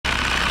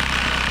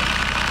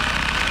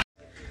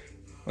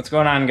What's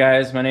going on,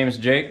 guys? My name is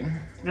Jake.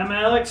 I'm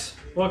Alex.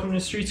 Welcome to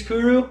Streets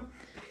Kuru.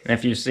 And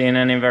if you've seen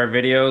any of our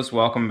videos,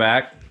 welcome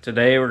back.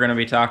 Today we're going to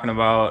be talking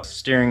about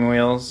steering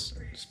wheels,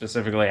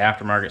 specifically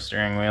aftermarket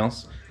steering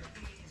wheels.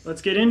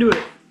 Let's get into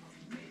it.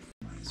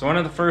 So one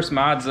of the first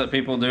mods that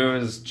people do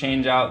is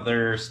change out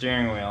their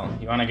steering wheel.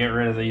 You want to get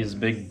rid of these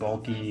big,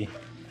 bulky,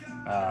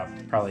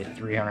 probably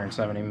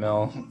 370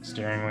 mil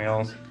steering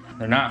wheels.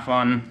 They're not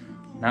fun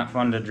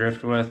to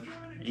drift with,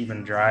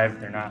 even drive.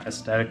 They're not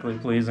aesthetically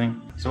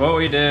pleasing. So what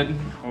we did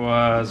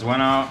was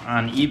went out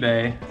on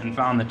eBay and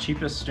found the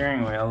cheapest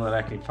steering wheel that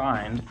I could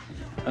find.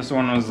 This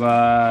one was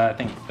I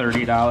think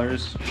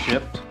 $30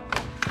 shipped.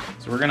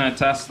 So we're gonna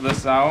test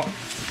this out,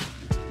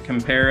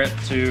 compare it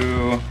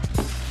to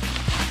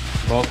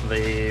both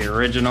the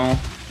original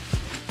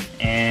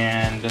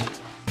and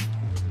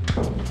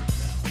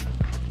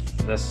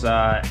this,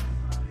 I'd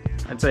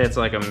say it's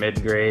like a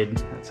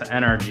mid-grade. It's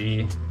an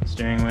NRG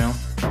steering wheel.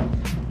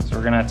 So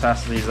we're gonna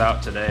test these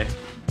out today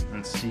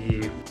and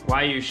see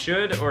why you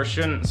should or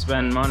shouldn't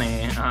spend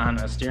money on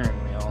a steering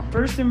wheel.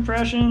 First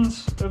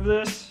impressions of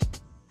this,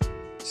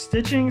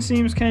 stitching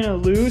seems kind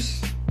of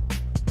loose.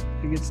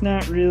 Like it's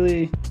not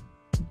really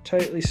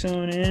tightly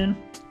sewn in.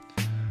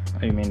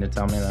 Oh, you mean to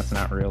tell me that's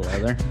not real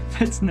leather?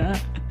 That's not.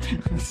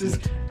 This is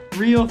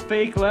real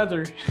fake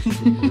leather.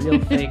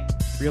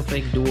 real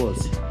fake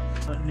doors.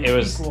 It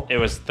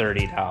was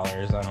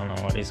 $30. I don't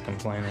know what he's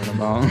complaining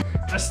about.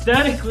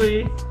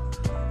 Aesthetically,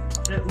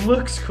 it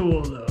looks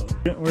cool though.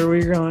 Where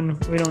we're going,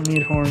 we don't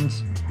need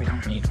horns. We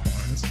don't need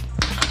horns.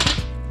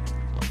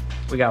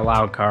 We got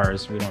loud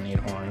cars, we don't need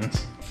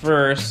horns.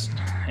 First,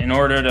 in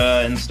order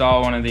to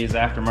install one of these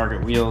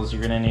aftermarket wheels,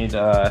 you're gonna need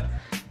an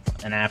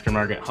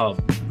aftermarket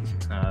hub.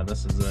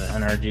 This is the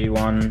NRG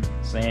one,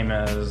 same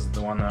as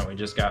the one that we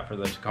just got for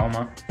the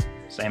Tacoma.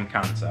 Same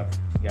concept.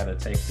 You gotta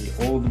take the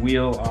old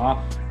wheel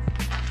off.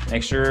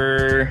 Make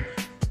sure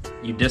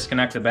you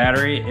disconnect the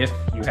battery if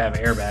you have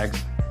airbags.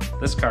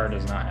 This car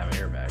does not have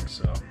airbags,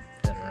 so it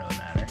doesn't really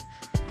matter.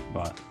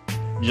 But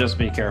just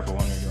be careful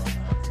when you're doing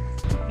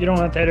that. You don't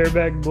want that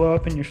airbag blow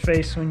up in your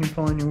face when you're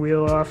pulling your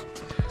wheel off.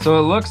 So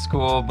it looks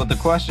cool, but the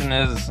question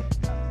is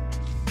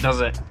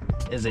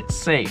it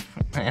safe?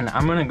 And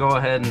I'm gonna go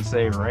ahead and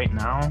say right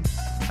now,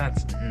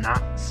 that's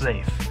not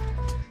safe.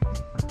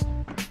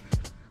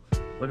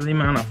 Look at the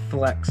amount of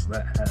flex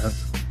that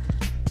has.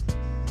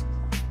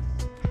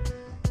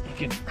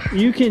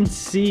 You can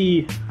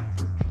see.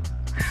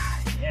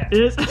 Yeah.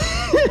 It is.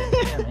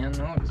 Yeah, man,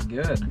 that looks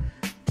good.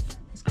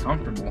 It's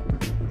comfortable.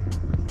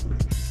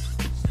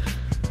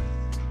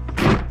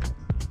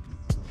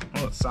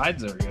 Well, the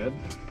sides are good.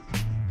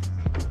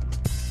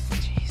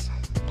 Jeez.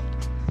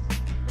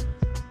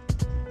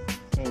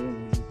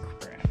 Holy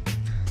crap.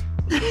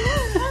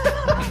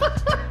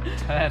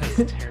 That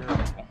is terrible.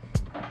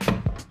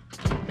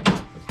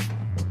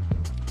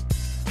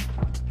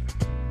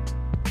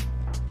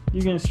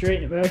 You gonna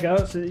straighten it back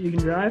out so that you can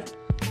drive?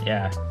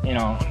 Yeah, you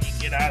know, when you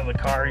get out of the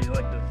car, you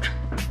like to...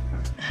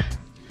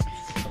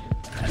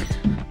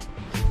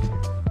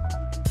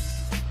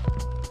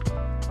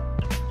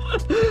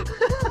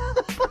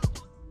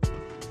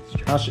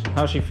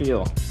 How's she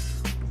feel?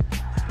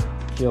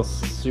 Feels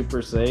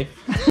super safe.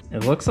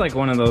 It looks like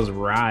one of those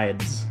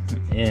rides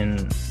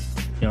in,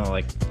 you know,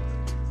 like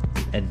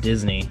at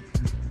Disney.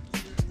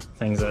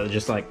 Things that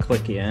just like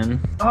click you in.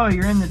 Oh,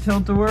 you're in the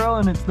tilt-a-whirl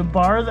and it's the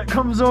bar that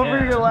comes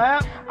over your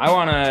lap? I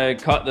want to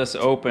cut this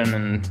open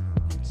and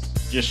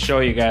just show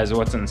you guys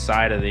what's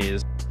inside of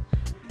these.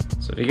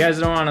 So if you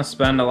guys don't want to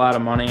spend a lot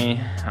of money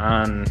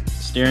on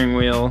steering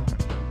wheel,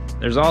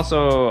 there's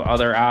also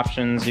other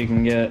options you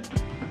can get.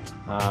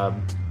 Like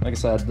I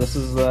said, this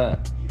is the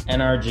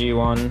NRG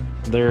one.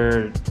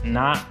 They're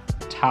not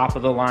top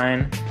of the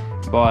line,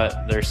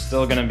 but they're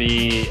still gonna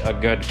be a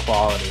good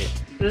quality.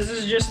 This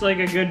is just like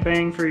a good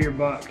bang for your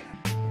buck.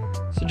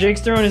 So Jake's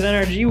throwing his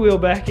NRG wheel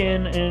back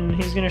in and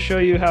he's gonna show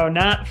you how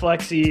not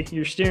flexy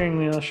your steering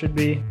wheel should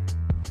be.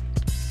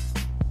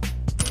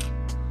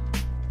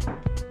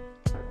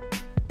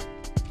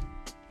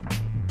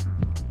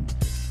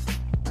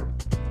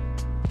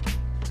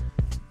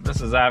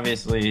 This is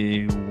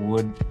obviously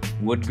wood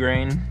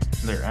grain.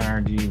 They're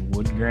NRG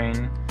wood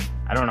grain.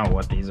 I don't know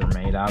what these are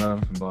made out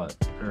of, but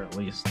they're at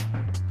least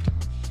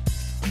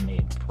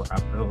made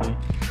properly.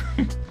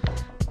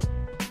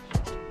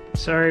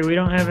 Sorry, we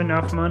don't have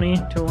enough money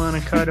to want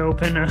to cut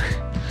open a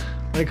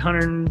like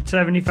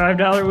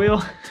 $175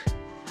 wheel.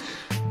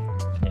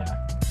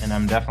 Yeah, and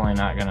I'm definitely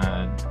not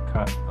gonna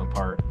cut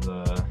apart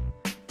the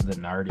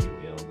Nardi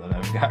wheel that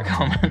I've got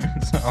coming.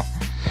 So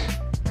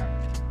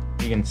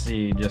you can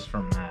see just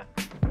from that,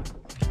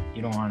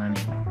 you don't want any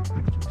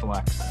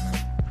flex in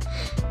it.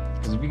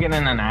 Because if you get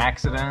in an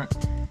accident,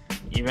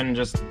 even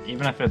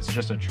if it's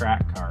just a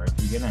track car, if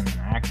you get in an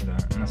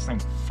accident and this thing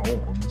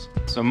folds.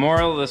 So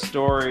moral of the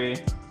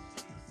story,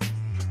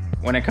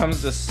 when it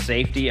comes to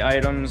safety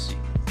items,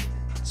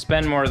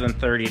 spend more than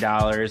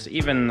 $30.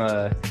 Even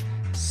the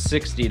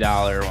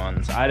 $60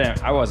 ones.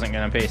 I wasn't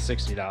gonna pay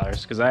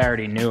 $60 because I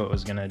already knew it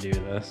was gonna do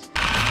this.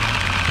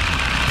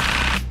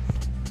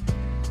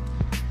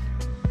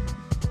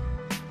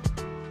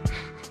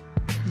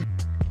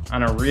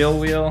 on a real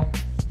wheel,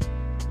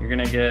 you're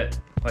gonna get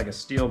like a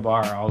steel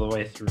bar all the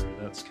way through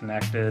that's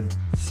connected.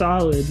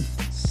 Solid.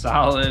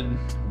 Solid,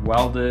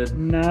 welded.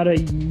 Not a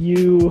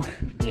U.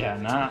 Yeah,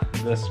 not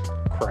this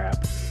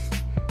crap.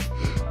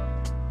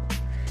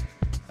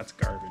 That's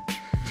garbage.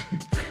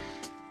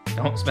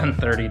 Don't spend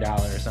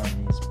 $30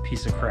 on these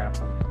piece of crap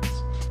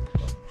wheels.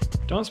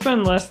 Don't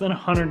spend less than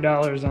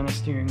 $100 on a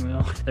steering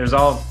wheel. There's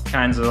all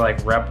kinds of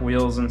like rep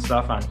wheels and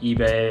stuff on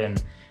eBay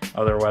and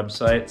other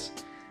websites.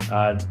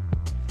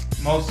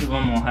 Most of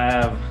them will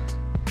have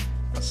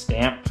a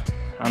stamp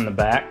on the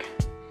back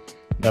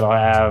that'll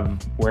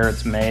have where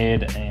it's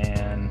made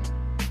and,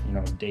 you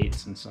know,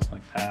 dates and stuff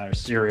like that, or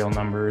serial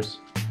numbers.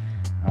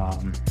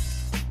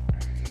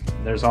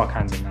 There's all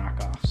kinds of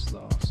knockoffs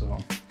though, so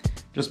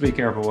just be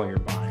careful what you're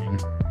buying.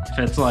 If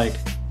it's like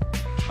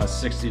a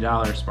 $60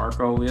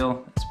 Sparco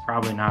wheel, it's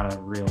probably not a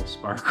real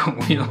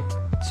Sparco wheel.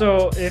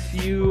 So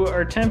if you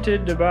are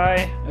tempted to buy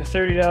a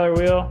 $30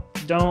 wheel,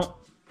 don't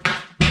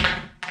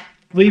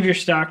leave your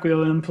stock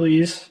wheel in,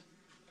 please,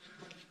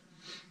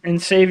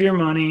 and save your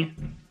money.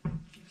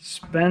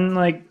 Spend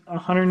like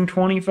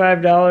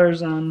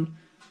 $125 on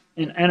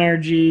an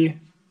NRG,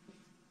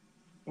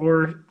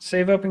 or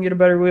save up and get a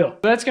better wheel.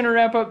 That's gonna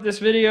wrap up this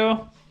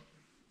video.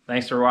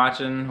 Thanks for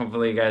watching.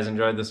 Hopefully you guys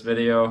enjoyed this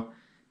video.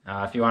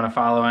 If you want to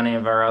follow any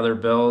of our other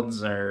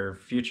builds or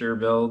future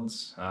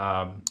builds,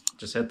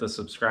 just hit the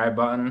subscribe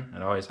button.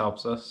 It always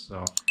helps us.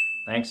 So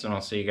thanks, and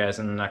we'll see you guys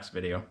in the next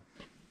video.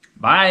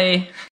 Bye!